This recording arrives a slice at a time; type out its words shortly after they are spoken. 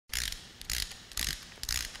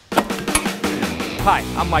Hi,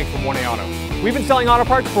 I'm Mike from 1A Auto. We've been selling auto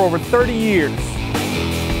parts for over 30 years.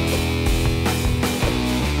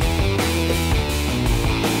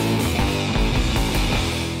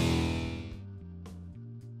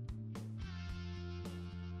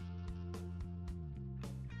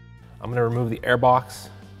 I'm going to remove the air box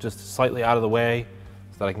just slightly out of the way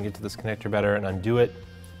so that I can get to this connector better and undo it.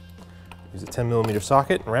 Use a 10mm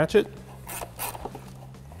socket and ratchet.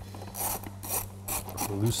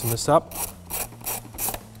 Loosen this up.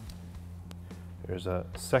 There's a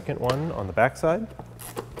second one on the back side.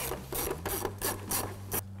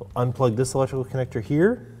 We'll unplug this electrical connector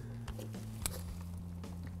here.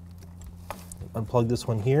 Unplug this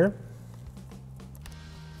one here.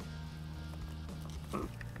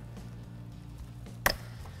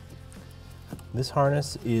 This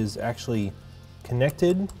harness is actually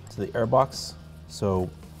connected to the airbox, so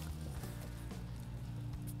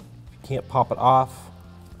you can't pop it off.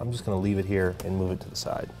 I'm just going to leave it here and move it to the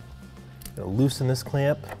side. I'm going to loosen this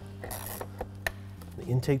clamp, the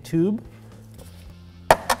intake tube,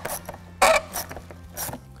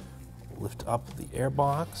 lift up the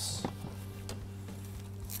airbox.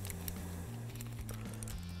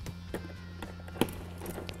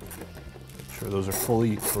 Make sure those are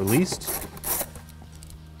fully released.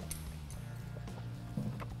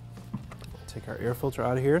 Take our air filter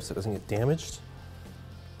out of here so it doesn't get damaged.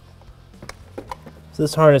 So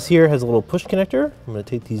this harness here has a little push connector. I'm going to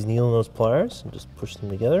take these needle nose pliers and just push them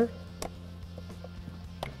together.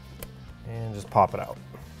 And just pop it out.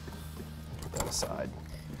 Put that aside.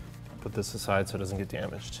 Put this aside so it doesn't get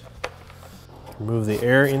damaged. Remove the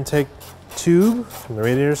air intake tube from the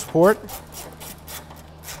radiator support.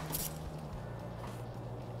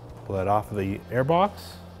 Pull that off of the air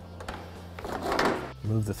box.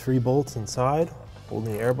 Remove the 3 bolts inside,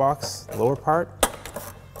 holding the air box, the lower part.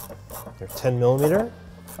 They're 10mm.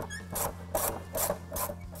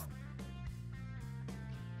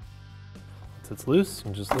 Once it's loose, you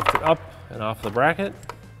can just lift it up and off the bracket,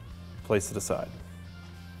 place it aside.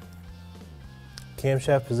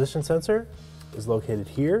 Camshaft position sensor is located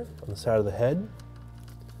here on the side of the head.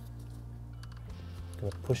 I'm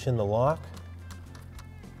going to push in the lock.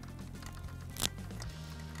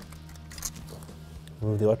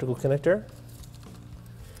 Remove the electrical connector.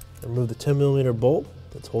 Remove the 10mm bolt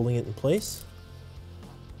that's holding it in place.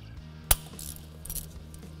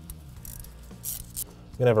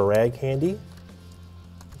 I'm going to have a rag handy in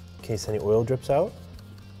case any oil drips out.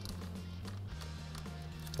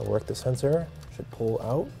 I'll work the sensor, should pull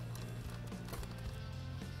out.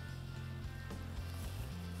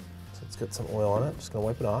 So it's got some oil on it, just going to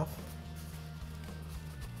wipe it off.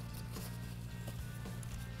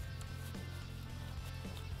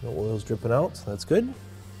 No oil's dripping out, so that's good.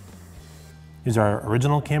 Here's our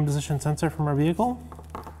original cam position sensor from our vehicle.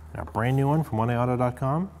 Our brand new one from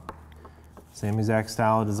 1aauto.com. Same exact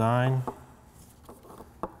style of design.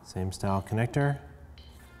 Same style connector.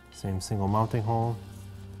 Same single mounting hole.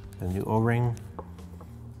 A new O-ring.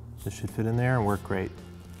 This should fit in there and work great.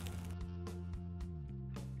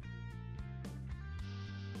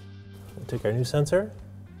 We'll take our new sensor,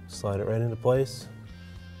 slide it right into place.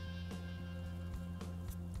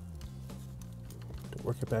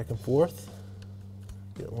 Work it back and forth.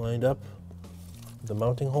 Get it lined up with the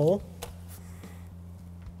mounting hole.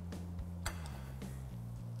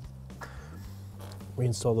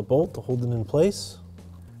 Reinstall the bolt to hold it in place.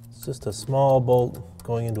 It's just a small bolt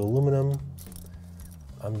going into aluminum.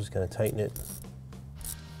 I'm just going to tighten it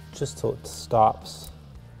just till it stops.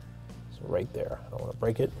 So right there. I don't want to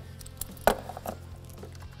break it.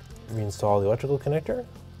 Reinstall the electrical connector.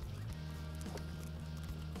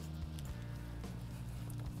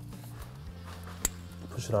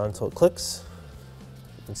 Push it on until it clicks.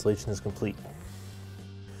 Installation is complete.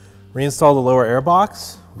 Reinstall the lower air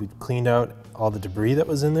box. We cleaned out all the debris that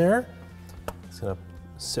was in there. It's going to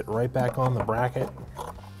sit right back on the bracket.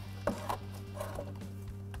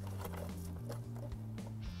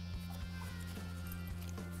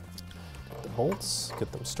 Take the bolts,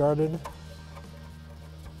 get them started.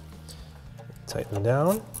 Tighten them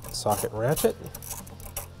down, socket and ratchet.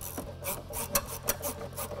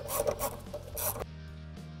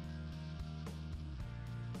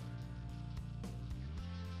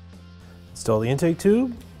 Install the intake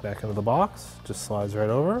tube back into the box, just slides right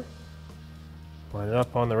over. Line it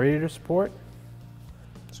up on the radiator support.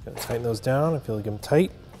 Just going to tighten those down. I feel like I'm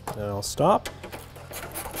tight, and I'll stop.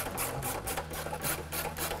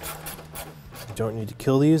 You don't need to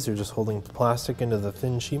kill these, they're just holding plastic into the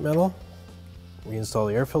thin sheet metal. Reinstall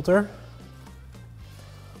the air filter.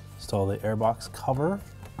 Install the airbox cover.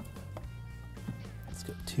 It's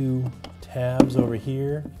got 2 tabs over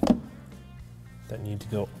here. that need to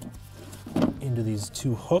go into these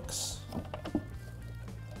two hooks.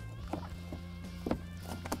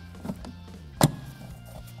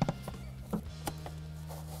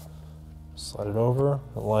 Slide it over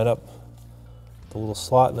and line up the little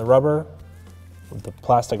slot in the rubber with the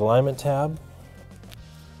plastic alignment tab.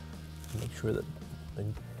 Make sure that the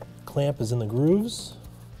clamp is in the grooves.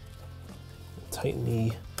 Tighten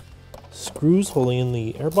the screws holding in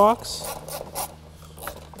the airbox.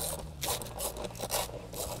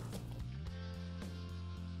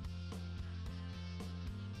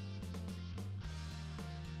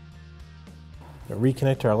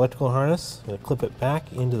 Reconnect our electrical harness. I'm going to clip it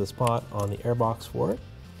back into the spot on the airbox for it.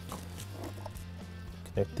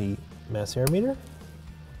 Connect the mass air meter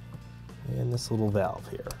and this little valve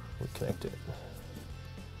here. We connect it.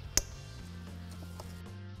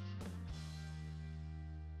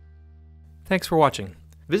 Thanks for watching.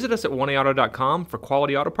 Visit us at oneauto.com for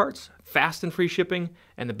quality auto parts, fast and free shipping,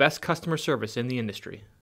 and the best customer service in the industry.